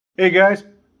Hey guys,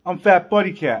 I'm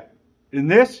FatBuddyCat, and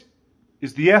this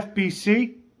is the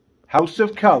FBC House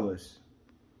of Colors.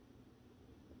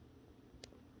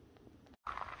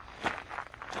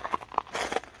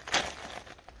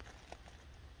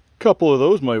 Couple of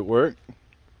those might work.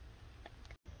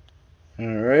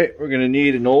 Alright, we're going to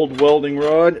need an old welding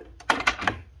rod.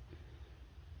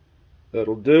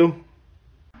 That'll do.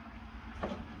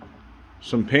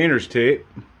 Some painter's tape.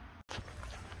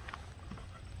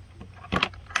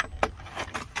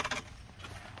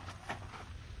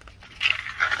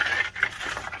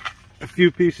 A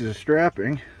few pieces of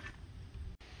strapping.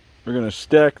 We're going to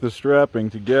stack the strapping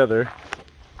together.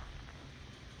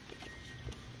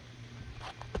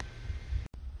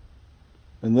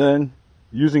 And then,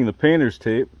 using the painter's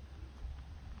tape,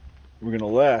 we're going to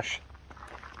lash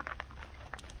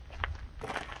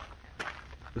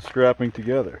the strapping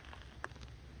together.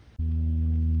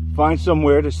 Find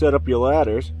somewhere to set up your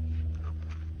ladders.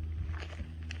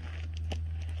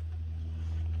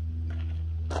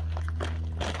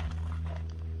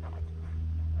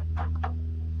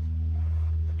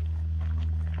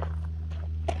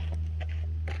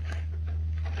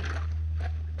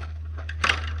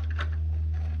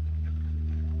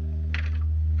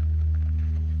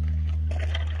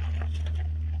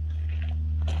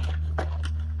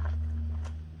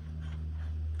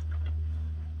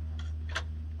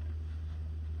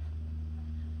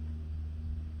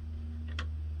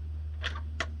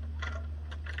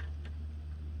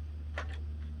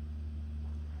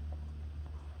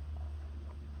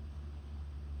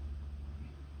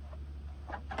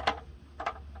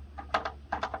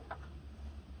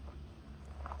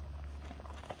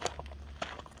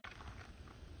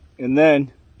 And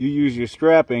then you use your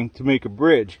strapping to make a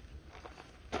bridge.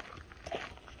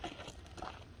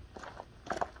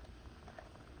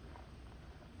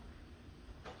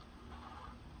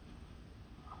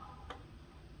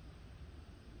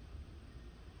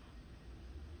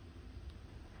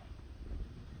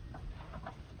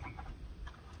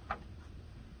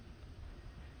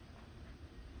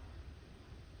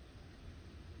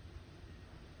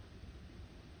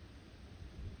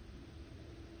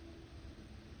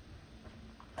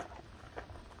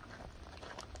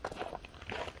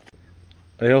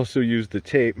 I also use the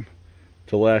tape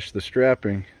to lash the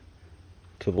strapping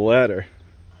to the ladder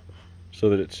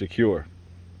so that it's secure.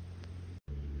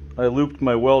 I looped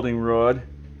my welding rod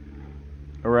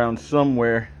around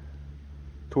somewhere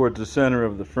towards the center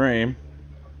of the frame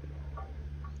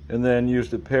and then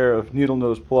used a pair of needle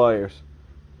nose pliers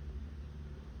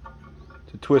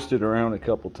to twist it around a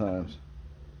couple times.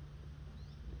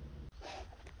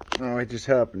 Oh, I just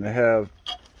happen to have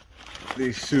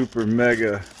these super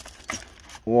mega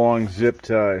long zip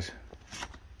ties.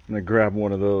 I'm gonna grab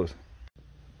one of those.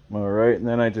 Alright, and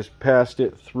then I just passed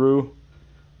it through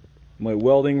my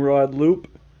welding rod loop.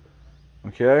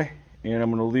 Okay, and I'm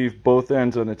gonna leave both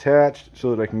ends unattached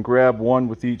so that I can grab one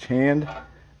with each hand,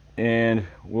 and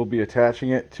we'll be attaching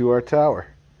it to our tower.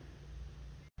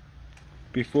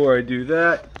 Before I do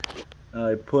that,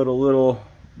 I put a little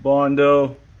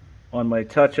Bondo on my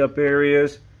touch-up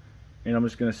areas, and I'm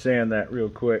just gonna sand that real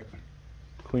quick.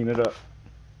 Clean it up.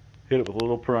 Hit it with a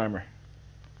little primer.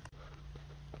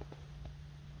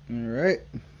 Alright,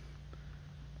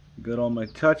 got all my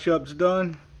touch-ups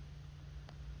done.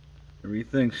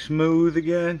 Everything's smooth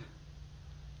again.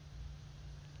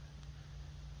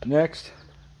 Next,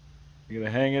 I'm going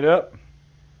to hang it up.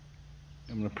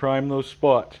 I'm going to prime those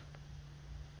spots.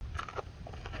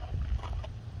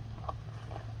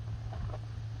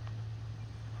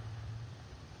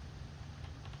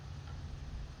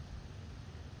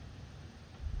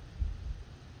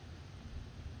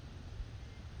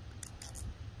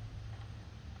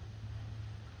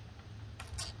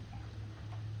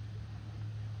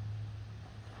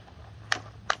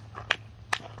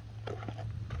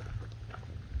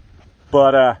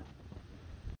 But,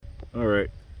 alright,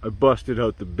 I busted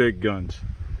out the big guns,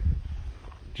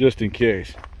 just in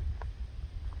case.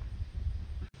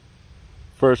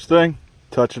 First thing,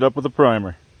 touch it up with a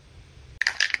primer.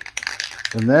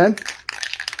 And then,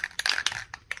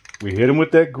 we hit them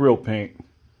with that grill paint.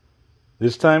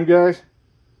 This time, guys,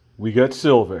 we got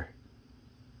silver.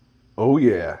 Oh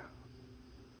yeah.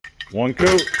 One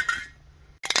coat.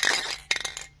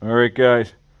 Alright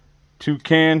guys, 2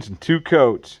 cans and 2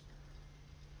 coats.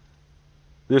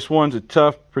 This one's a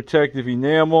tough protective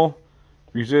enamel,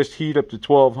 resist heat up to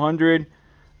 1200.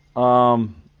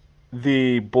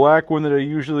 The black one that I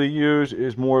usually use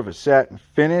is more of a satin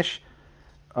finish.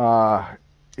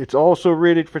 It's also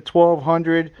rated for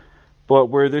 1200, but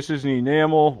where this is an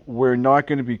enamel, we're not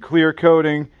going to be clear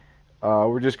coating.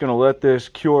 We're just going to let this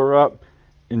cure up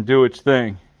and do its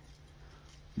thing.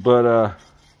 But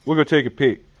we'll go take a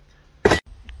peek.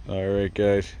 Alright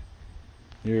guys,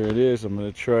 here it is. I'm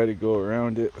going to try to go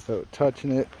around it without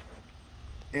touching it,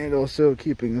 and also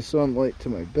keeping the sunlight to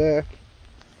my back.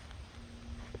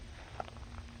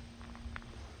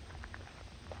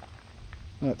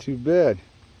 Not too bad.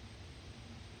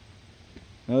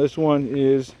 Now this one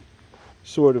is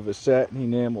sort of a satin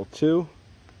enamel too,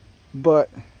 but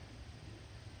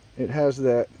it has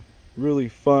that really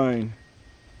fine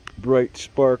bright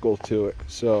sparkle to it,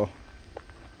 so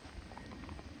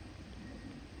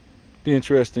be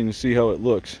interesting to see how it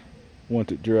looks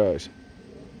once it dries.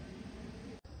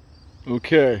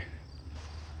 Okay,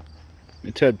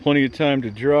 it's had plenty of time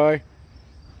to dry.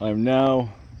 I'm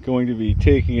now going to be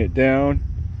taking it down.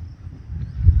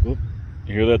 Whoop.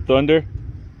 You hear that thunder?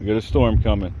 We got a storm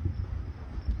coming.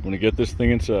 I'm gonna get this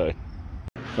thing inside.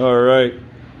 Alright,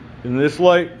 in this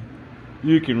light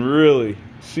you can really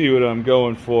see what I'm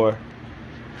going for.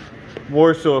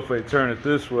 More so if I turn it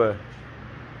this way.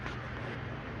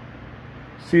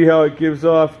 See how it gives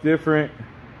off different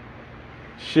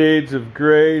shades of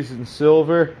grays and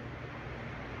silver?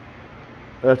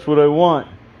 That's what I want.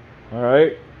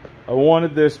 Alright, I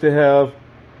wanted this to have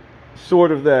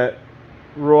sort of that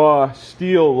raw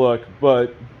steel look,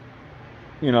 but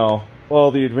you know,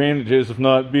 all the advantages of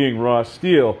not being raw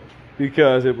steel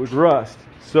because it would rust.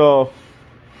 So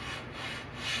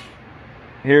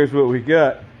here's what we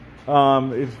got.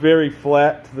 It's very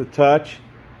flat to the touch.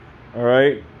 All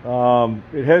right,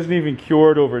 it hasn't even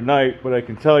cured overnight, but I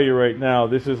can tell you right now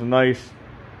this is a nice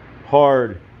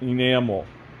hard enamel.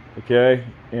 Okay,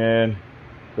 and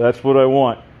that's what I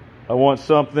want. I want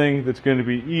something that's going to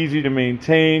be easy to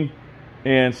maintain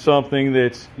and something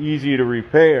that's easy to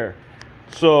repair.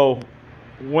 So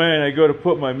when I go to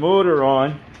put my motor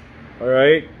on, all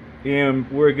right, and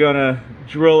we're gonna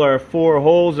drill our 4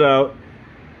 holes out,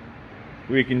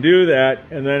 we can do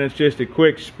that, and then it's just a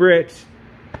quick spritz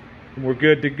and we're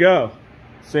good to go.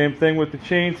 Same thing with the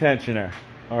chain tensioner.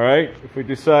 All right, if we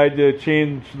decide to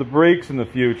change the brakes in the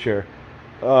future,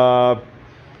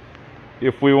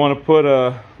 if we want to put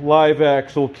a live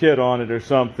axle kit on it or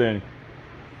something,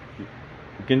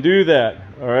 you can do that.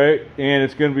 All right, and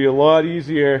it's going to be a lot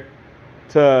easier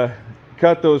to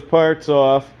cut those parts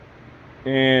off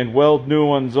and weld new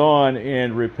ones on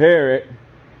and repair it,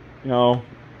 you know,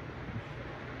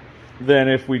 than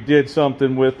if we did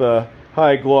something with a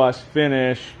high gloss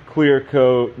finish, clear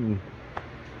coat, and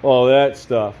all that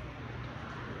stuff.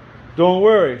 Don't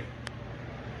worry,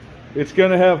 it's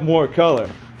going to have more color.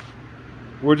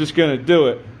 We're just going to do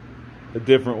it a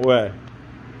different way.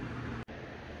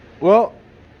 Well,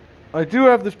 I do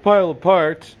have this pile of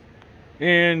parts,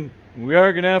 and we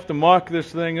are going to have to mock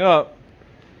this thing up.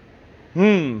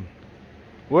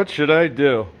 What should I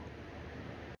do?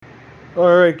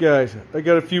 Alright guys, I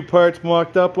got a few parts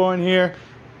mocked up on here.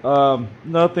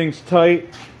 Nothing's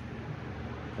tight.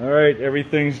 Alright,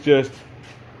 everything's just,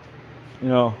 you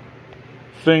know,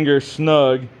 finger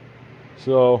snug.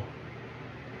 So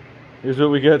here's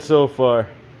what we got so far.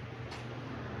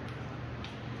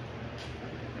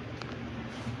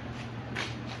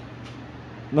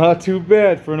 Not too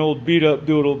bad for an old beat up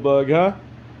Doodlebug, huh?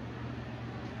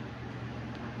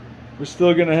 We're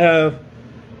still gonna have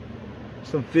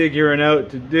some figuring out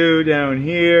to do down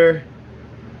here.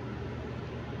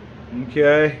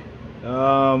 Okay,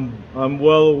 I'm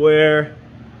well aware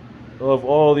of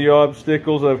all the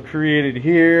obstacles I've created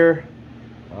here.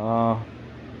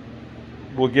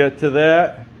 We'll get to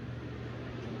that.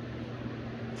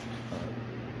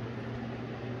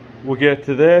 We'll get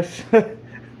to this.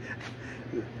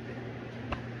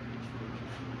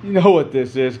 You know what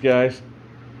this is, guys.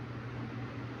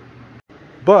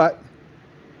 But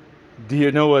do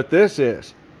you know what this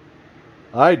is?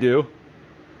 I do.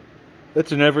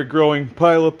 It's an ever-growing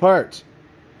pile of parts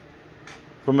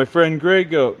from my friend Grey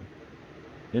Goat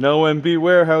in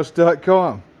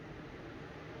ombwarehouse.com.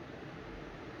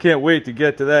 Can't wait to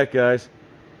get to that, guys.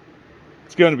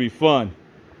 It's going to be fun.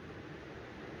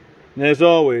 And as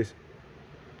always,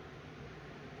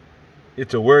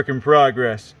 it's a work in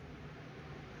progress.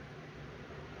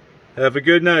 Have a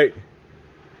good night.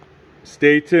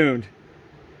 Stay tuned.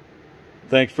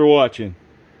 Thanks for watching.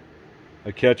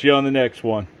 I'll catch you on the next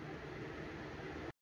one.